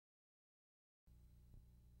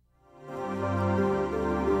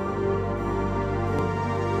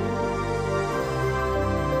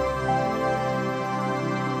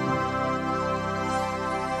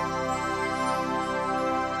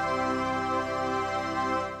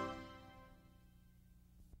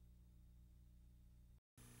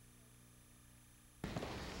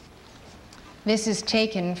This is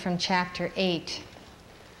taken from chapter 8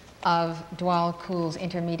 of Djwal Kul's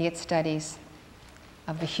intermediate studies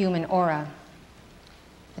of the human aura.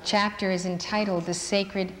 The chapter is entitled The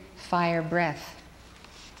Sacred Fire Breath.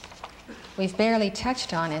 We've barely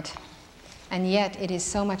touched on it, and yet it is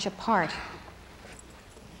so much a part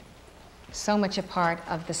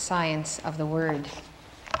of the science of the word.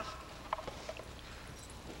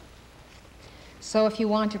 So if you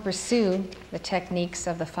want to pursue the techniques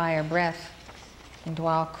of the fire breath in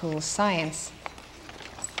Djwal Kul's science,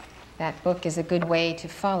 that book is a good way to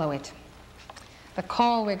follow it. The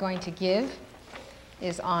call we're going to give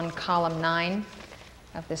is on column 9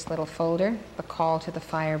 of this little folder, the call to the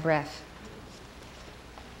fire breath.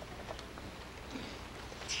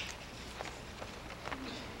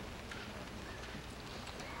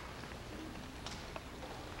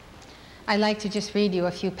 I'd like to just read you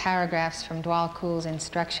a few paragraphs from Djwal Kul's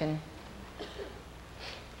instruction.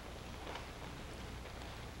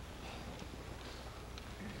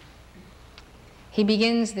 He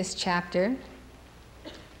begins this chapter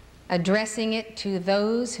addressing it to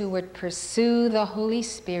those who would pursue the Holy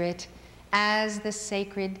Spirit as the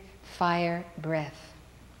sacred fire breath.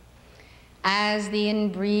 As the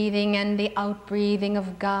inbreathing and the outbreathing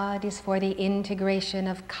of God is for the integration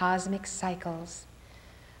of cosmic cycles,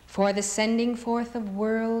 for the sending forth of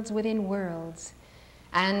worlds within worlds,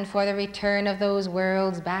 and for the return of those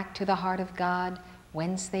worlds back to the heart of God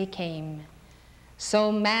whence they came,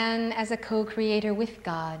 so man as a co-creator with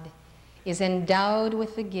God is endowed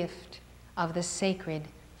with the gift of the sacred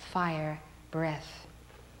fire breath.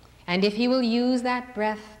 And if he will use that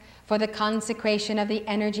breath for the consecration of the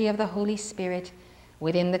energy of the Holy Spirit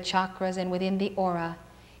within the chakras and within the aura,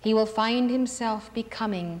 he will find himself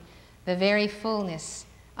becoming the very fullness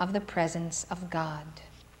of the presence of God.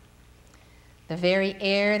 The very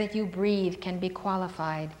air that you breathe can be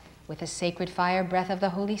qualified with the sacred fire breath of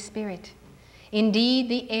the Holy Spirit. Indeed,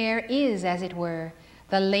 the air is, as it were,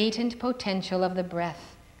 the latent potential of the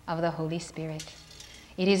breath of the Holy Spirit.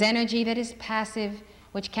 It is energy that is passive,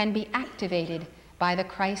 which can be activated by the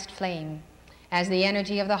Christ flame, as the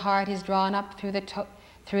energy of the heart is drawn up through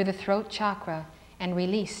the throat chakra and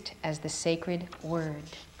released as the sacred word.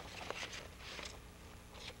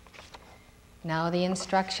 Now the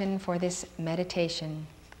instruction for this meditation.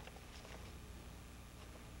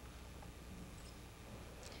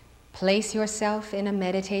 Place yourself in a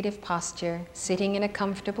meditative posture, sitting in a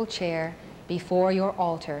comfortable chair before your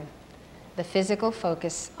altar, the physical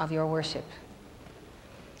focus of your worship.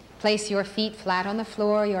 Place your feet flat on the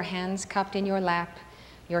floor, your hands cupped in your lap,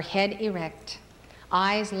 your head erect,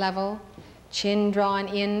 eyes level, chin drawn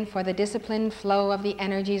in for the disciplined flow of the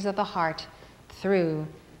energies of the heart through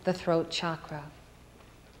the throat chakra.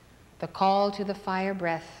 The call to the fire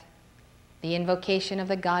breath, the invocation of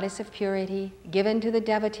the goddess of purity given to the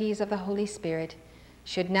devotees of the Holy Spirit,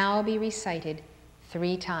 should now be recited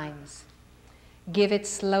 3 times. Give it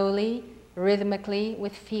slowly, rhythmically,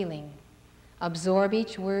 with feeling. Absorb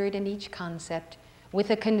each word and each concept with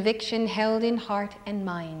a conviction held in heart and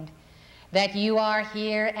mind that you are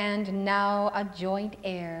here and now a joint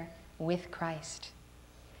heir with Christ.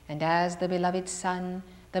 And as the beloved son,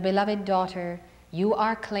 the beloved daughter, you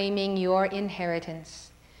are claiming your inheritance.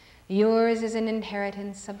 Yours is an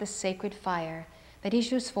inheritance of the sacred fire that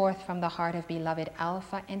issues forth from the heart of beloved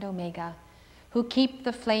Alpha and Omega, who keep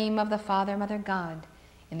the flame of the Father, Mother God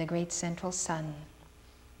in the great central sun.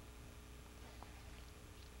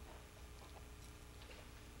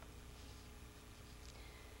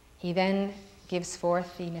 He then gives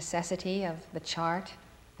forth the necessity of the chart,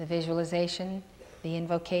 the visualization, the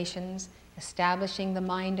invocations, establishing the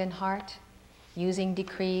mind and heart, using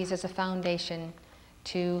decrees as a foundation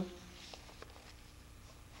to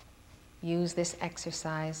use this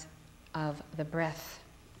exercise of the breath.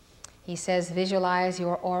 He says, visualize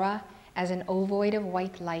your aura as an ovoid of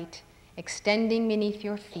white light extending beneath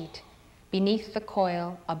your feet, beneath the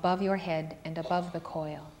coil, above your head, and above the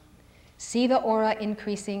coil. See the aura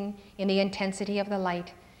increasing in the intensity of the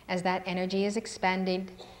light as that energy is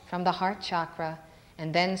expanded from the heart chakra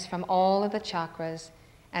and thence from all of the chakras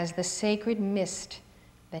as the sacred mist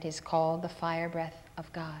that is called the fire breath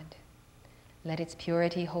of God. Let its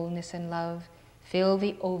purity, wholeness, and love fill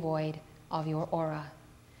the ovoid of your aura.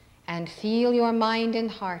 And feel your mind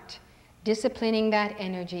and heart disciplining that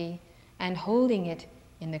energy and holding it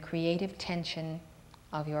in the creative tension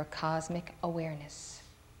of your cosmic awareness.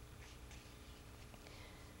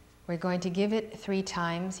 We're going to give it 3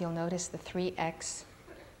 times. You'll notice the 3x.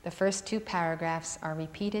 The first 2 paragraphs are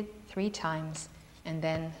repeated 3 times, and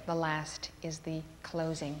then the last is the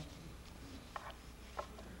closing.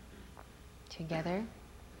 Together.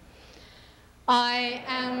 I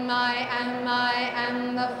am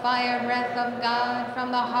the fire breath of God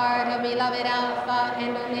from the heart of beloved Alpha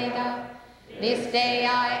and Omega. This day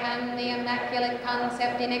I am the immaculate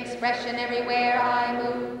concept in expression everywhere I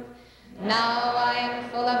move. Now I am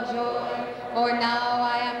full of joy, for now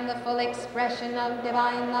I am the full expression of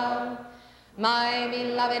divine love. My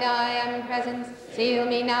beloved, I am presence. Seal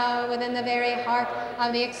me now within the very heart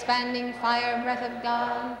of the expanding fire breath of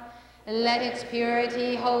God. Let its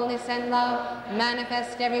purity, wholeness, and love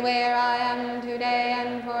manifest everywhere I am today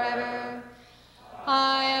and forever.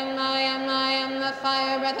 I am the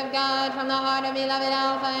fire breath of God from the heart of beloved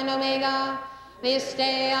Alpha and Omega. This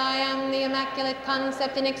day I am the immaculate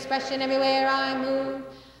concept in expression everywhere I move.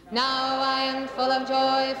 Now I am full of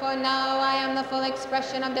joy, for now I am the full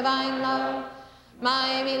expression of divine love.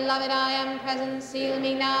 My beloved, I am present. Seal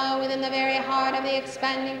me now within the very heart of the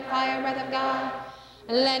expanding fire breath of God.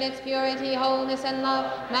 Let its purity, wholeness, and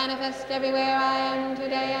love manifest everywhere I am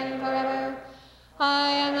today and forever. I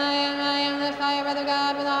am the fire breath of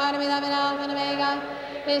God with the heart of beloved Alpha and Omega.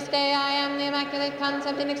 This day I am the immaculate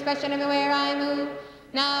concept in expression everywhere I move.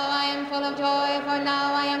 Now I am full of joy, for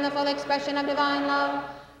now I am the full expression of divine love.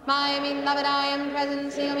 My beloved, I am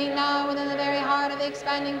present. Seal me now within the very heart of the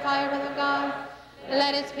expanding fire breath of God.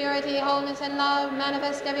 Let its purity, wholeness, and love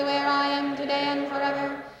manifest everywhere I am today and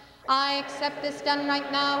forever. I accept this done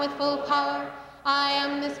right now with full power. I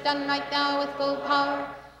am this done right now with full power.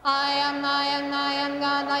 I am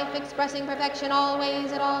God, life expressing perfection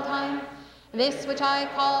always at all times. This which I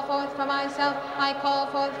call forth for myself, I call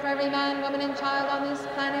forth for every man, woman, and child on this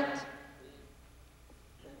planet.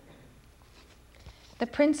 The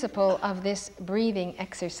principle of this breathing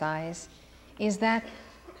exercise is that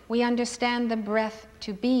we understand the breath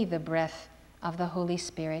to be the breath of the Holy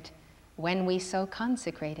Spirit when we so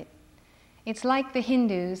consecrate it. It's like the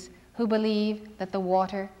Hindus who believe that the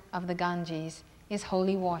water of the Ganges is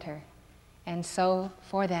holy water, and so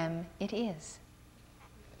for them it is.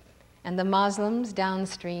 And the Muslims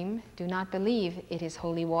downstream do not believe it is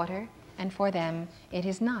holy water, and for them it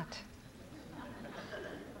is not.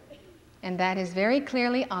 And that is very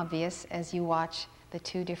clearly obvious as you watch the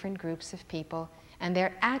two different groups of people and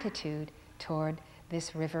their attitude toward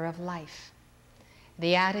this river of life.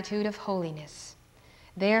 The attitude of holiness.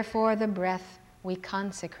 Therefore, the breath we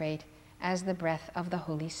consecrate as the breath of the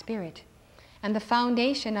Holy Spirit. And the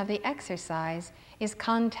foundation of the exercise is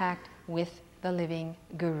contact with the living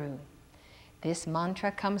Guru. This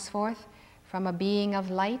mantra comes forth from a being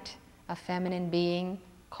of light, a feminine being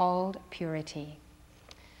called purity.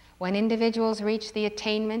 When individuals reach the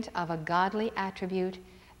attainment of a godly attribute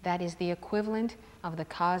that is the equivalent of the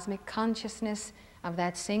cosmic consciousness of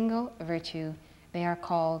that single virtue, they are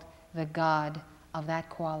called the God of that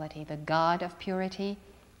quality, the God of purity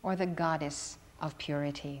or the Goddess of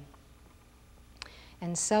purity.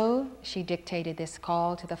 And so she dictated this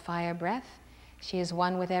call to the fire breath. She is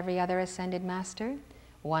one with every other ascended master,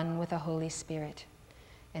 one with the Holy Spirit.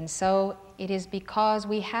 And so it is because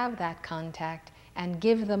we have that contact and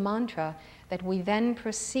give the mantra that we then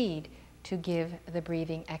proceed to give the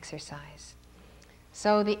breathing exercise.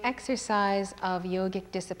 So the exercise of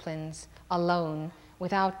yogic disciplines alone,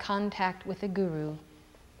 without contact with the Guru,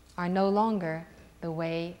 are no longer the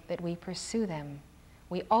way that we pursue them.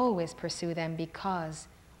 We always pursue them because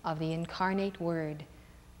of the incarnate Word,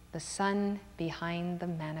 the Sun behind the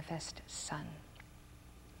manifest Sun.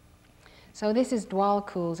 So this is Djwal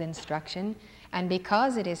Kul's instruction, and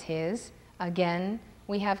because it is his, again,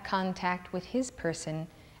 we have contact with his person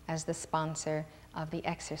as the sponsor of the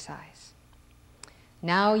exercise.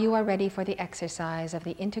 Now you are ready for the exercise of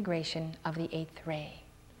the integration of the 8th ray.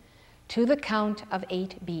 To the count of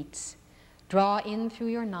 8 beats, draw in through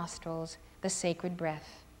your nostrils the sacred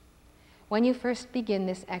breath. When you first begin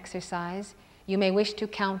this exercise, you may wish to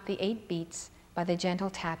count the 8 beats by the gentle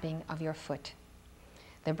tapping of your foot.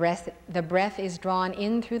 The breath is drawn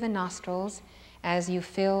in through the nostrils as you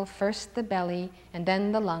fill first the belly and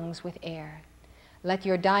then the lungs with air. Let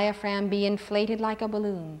your diaphragm be inflated like a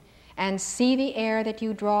balloon, and see the air that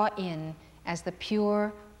you draw in as the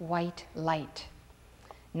pure white light.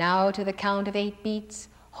 Now, to the count of 8 beats,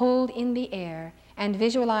 hold in the air and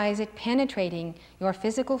visualize it penetrating your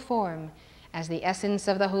physical form as the essence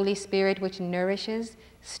of the Holy Spirit, which nourishes,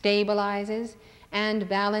 stabilizes, and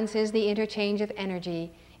balances the interchange of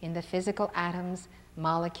energy in the physical atoms,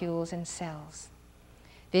 molecules, and cells.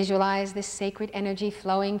 Visualize this sacred energy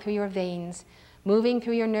flowing through your veins, moving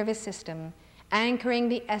through your nervous system, anchoring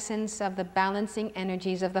the essence of the balancing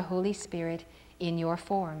energies of the Holy Spirit in your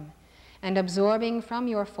form, and absorbing from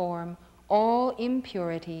your form all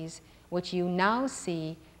impurities which you now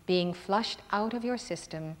see being flushed out of your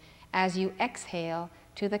system as you exhale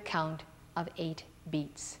to the count of 8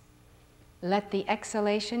 beats. Let the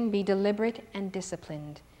exhalation be deliberate and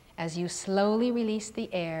disciplined as you slowly release the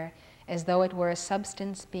air as though it were a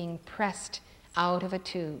substance being pressed out of a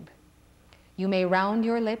tube. You may round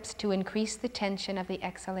your lips to increase the tension of the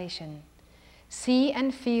exhalation. See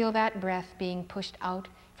and feel that breath being pushed out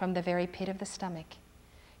from the very pit of the stomach.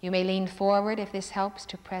 You may lean forward if this helps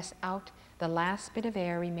to press out the last bit of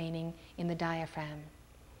air remaining in the diaphragm.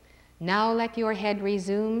 Now let your head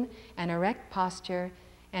resume an erect posture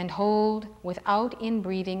and hold without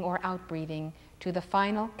in-breathing or out-breathing to the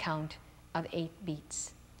final count of 8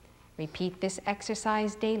 beats. Repeat this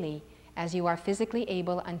exercise daily as you are physically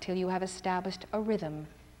able until you have established a rhythm,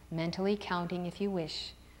 mentally counting if you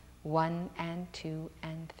wish, 1 and 2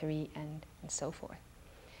 and 3 and so forth.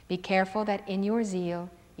 Be careful that in your zeal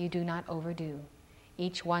you do not overdo.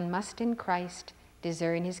 Each one must in Christ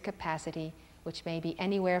discern his capacity, which may be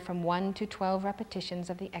anywhere from 1 to 12 repetitions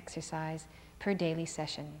of the exercise per daily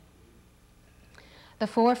session. The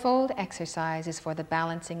fourfold exercise is for the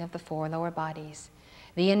balancing of the 4 lower bodies.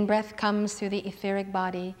 The in-breath comes through the etheric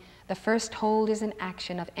body. The first hold is an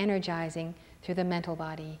action of energizing through the mental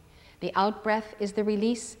body. The out-breath is the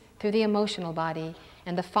release through the emotional body,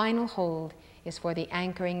 and the final hold is for the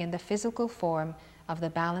anchoring in the physical form of the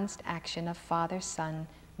balanced action of Father, Son,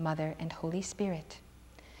 Mother, and Holy Spirit.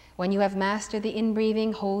 When you have mastered the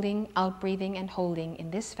in-breathing, holding, out-breathing, and holding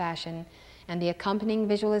in this fashion, and the accompanying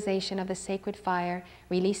visualization of the sacred fire,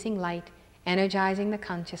 releasing light, energizing the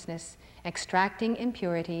consciousness, extracting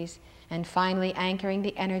impurities, and finally anchoring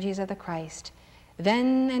the energies of the Christ,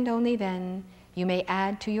 then and only then you may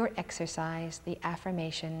add to your exercise the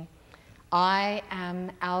affirmation, I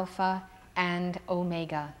am Alpha and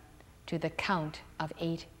Omega, to the count of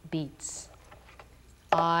 8 beats.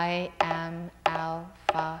 I am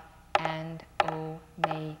Alpha and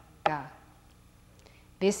Omega.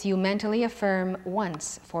 This you mentally affirm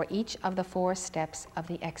once for each of the 4 steps of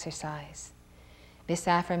the exercise. This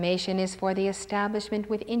affirmation is for the establishment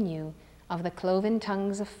within you of the cloven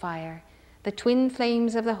tongues of fire, the twin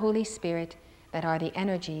flames of the Holy Spirit that are the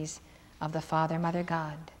energies of the Father, Mother,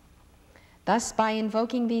 God. Thus, by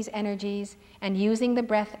invoking these energies and using the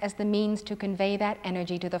breath as the means to convey that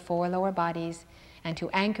energy to the 4 lower bodies and to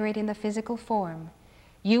anchor it in the physical form,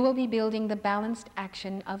 you will be building the balanced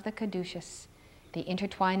action of the caduceus, the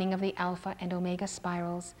intertwining of the alpha and omega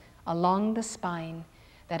spirals along the spine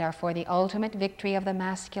that are for the ultimate victory of the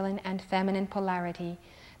masculine and feminine polarity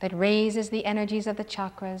that raises the energies of the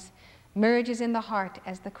chakras, merges in the heart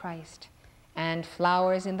as the Christ, and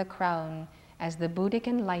flowers in the crown as the Buddhic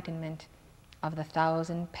enlightenment of the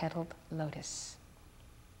 1,000-petaled lotus.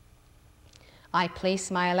 I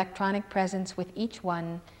place my electronic presence with each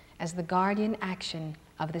one as the guardian action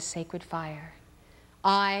of the sacred fire.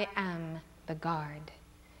 I am the guard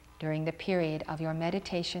during the period of your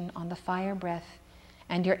meditation on the fire breath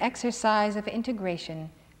and your exercise of integration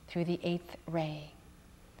through the 8th ray.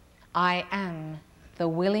 I am the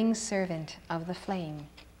willing servant of the flame,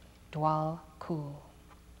 Djwal Kul.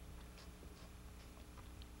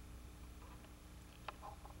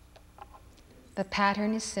 The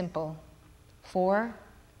pattern is simple. 4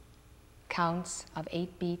 counts of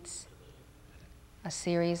 8 beats, a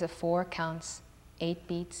series of 4 counts, 8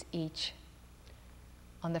 beats each.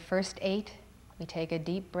 On the first 8, we take a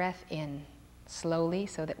deep breath in, slowly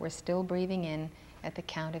so that we're still breathing in at the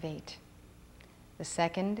count of 8. The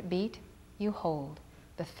second beat, you hold.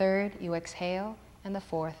 The third, you exhale, and the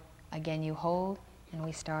fourth, again you hold, and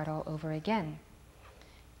we start all over again.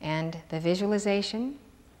 And the visualization,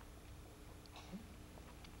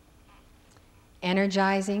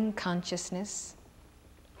 energizing consciousness,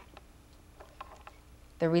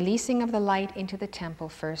 the releasing of the light into the temple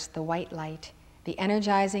first, the white light, the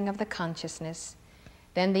energizing of the consciousness,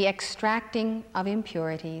 then the extracting of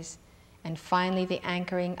impurities, and finally the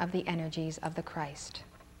anchoring of the energies of the Christ.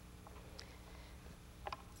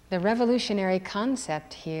 The revolutionary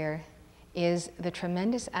concept here is the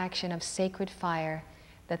tremendous action of sacred fire,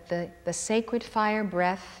 that the sacred fire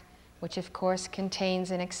breath, which of course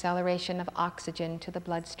contains an acceleration of oxygen to the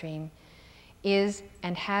bloodstream, is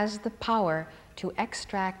and has the power to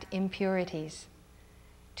extract impurities,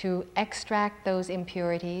 to extract those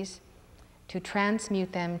impurities, to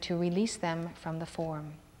transmute them, to release them from the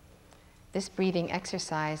form. This breathing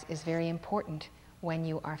exercise is very important when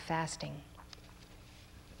you are fasting.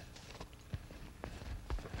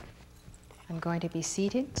 I'm going to be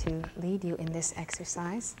seated to lead you in this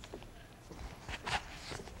exercise.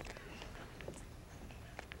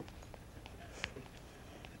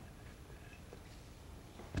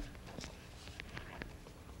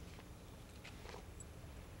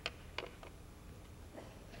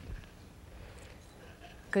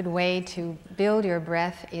 good way to build your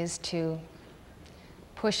breath is to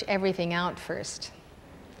push everything out first.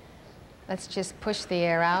 Let's just push the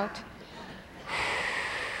air out.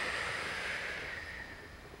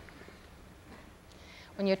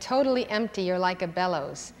 When you're totally empty, you're like a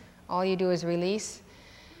bellows. All you do is release,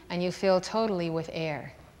 and you fill totally with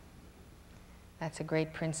air. That's a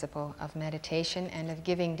great principle of meditation and of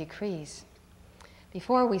giving decrees.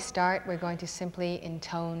 Before we start, we're going to simply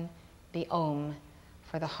intone the Om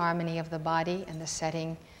for the harmony of the body and the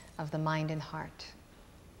setting of the mind and heart.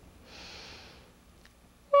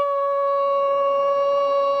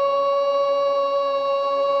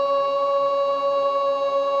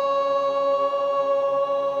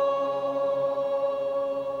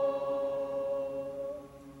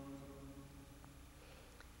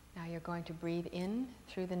 Now you're going to breathe in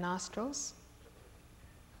through the nostrils.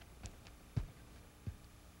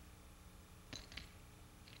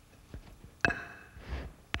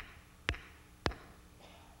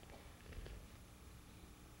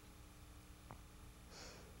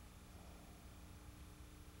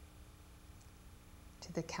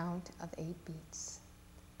 To the count of 8 beats.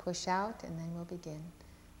 Push out and then we'll begin.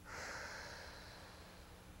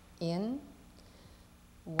 In,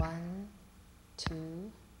 1,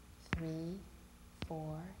 2, 3,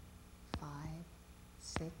 4, 5,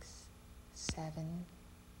 6, 7,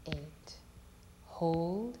 8.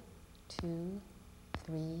 Hold, 2,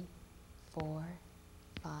 3, 4,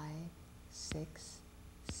 5, 6,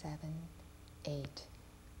 7, 8.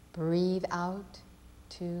 Breathe out,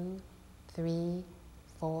 2, 3,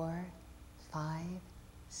 4, 5,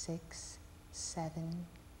 6, 7,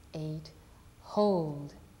 8.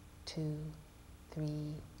 Hold, 2,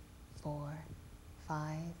 3, 4,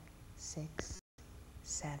 5, 6,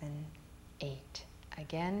 7, 8.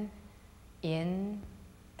 Again, in,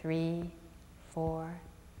 3, 4,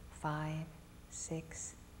 5,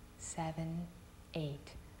 6, 7, 8.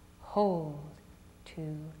 Hold,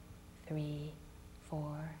 2, 3,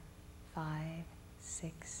 4, 5,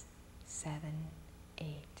 6, 7, 8.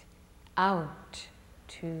 Out,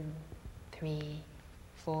 2, 3,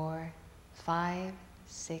 4, 5,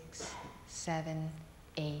 6, 7,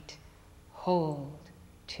 8. Hold,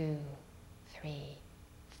 2, 3,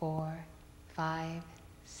 4, 5,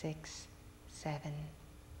 6, 7,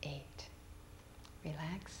 8.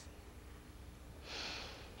 Relax.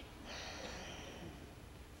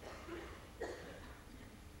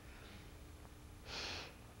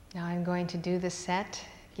 Now I'm going to do the set,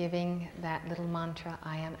 giving that little mantra,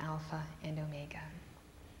 I am Alpha and Omega.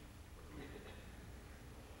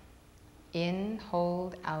 In,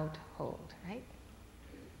 hold, out, hold, right?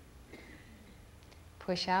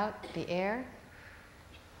 Push out the air.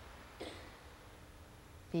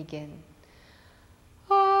 Begin.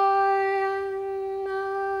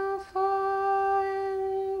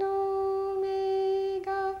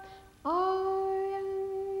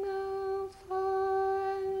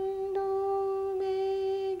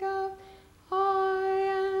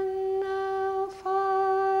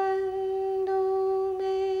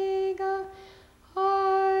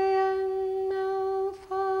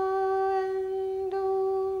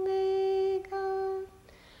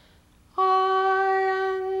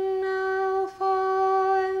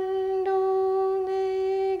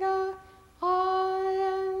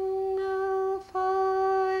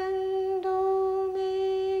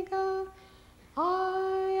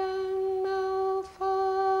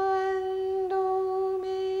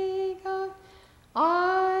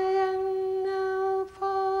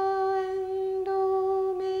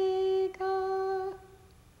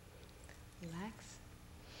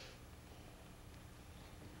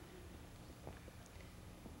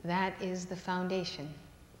 That is the foundation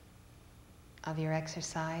of your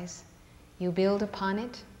exercise. You build upon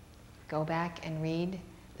it. Go back and read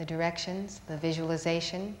the directions, the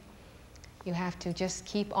visualization. You have to just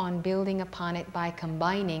keep on building upon it by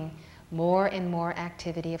combining more and more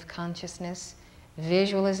activity of consciousness,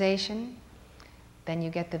 visualization. Then you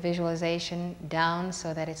get the visualization down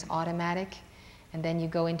so that it's automatic. And then you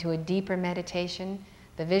go into a deeper meditation.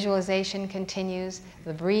 The visualization continues,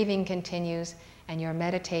 the breathing continues, and your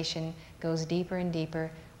meditation goes deeper and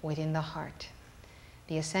deeper within the heart.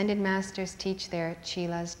 The Ascended Masters teach their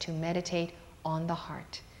chelas to meditate on the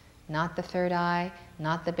heart, not the third eye,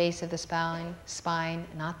 not the base of the spine,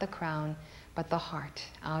 not the crown, but the heart.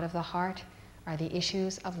 Out of the heart are the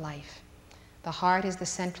issues of life. The heart is the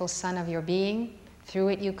central sun of your being. Through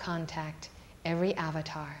it you contact every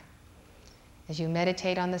avatar. As you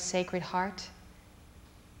meditate on the Sacred Heart,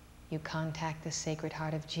 you contact the Sacred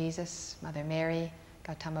Heart of Jesus, Mother Mary,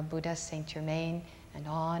 Gautama Buddha, Saint Germain, and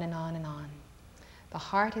on and on and on. The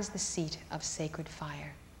heart is the seat of sacred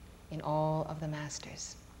fire. in all of the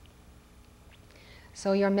masters.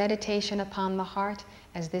 So your meditation upon the heart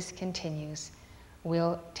as this continues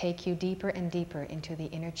will take you deeper and deeper into the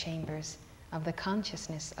inner chambers of the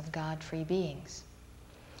consciousness of God-free beings.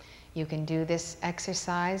 You can do this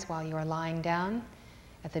exercise while you are lying down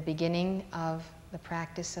at the beginning of the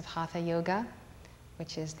practice of Hatha Yoga,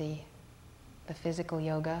 which is the physical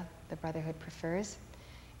yoga the Brotherhood prefers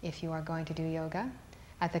if you are going to do yoga,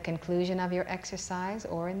 at the conclusion of your exercise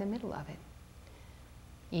or in the middle of it.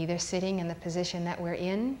 Either sitting in the position that we're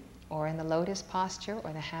in, or in the lotus posture,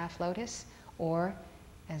 or the half lotus, or,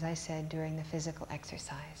 as I said, during the physical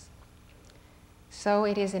exercise. So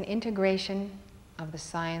it is an integration of the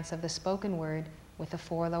science of the spoken word with the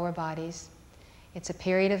four lower bodies. It's a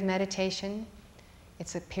period of meditation.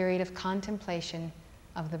 It's a period of contemplation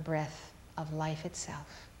of the breath of life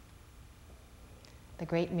itself. The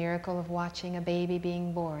great miracle of watching a baby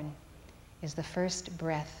being born is the first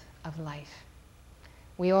breath of life.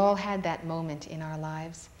 We all had that moment in our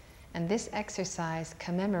lives, and this exercise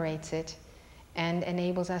commemorates it and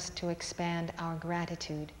enables us to expand our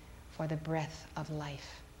gratitude for the breath of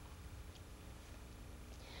life.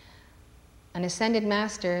 An ascended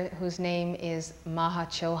master whose name is Maha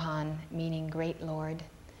Chohan, meaning Great Lord,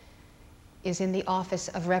 is in the office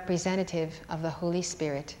of representative of the Holy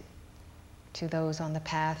Spirit to those on the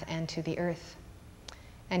path and to the earth.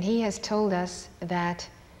 And he has told us that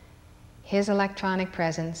his electronic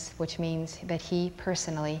presence, which means that he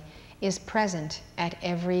personally is present at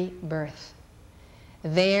every birth,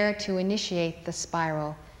 there to initiate the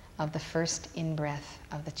spiral of the first in-breath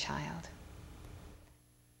of the child.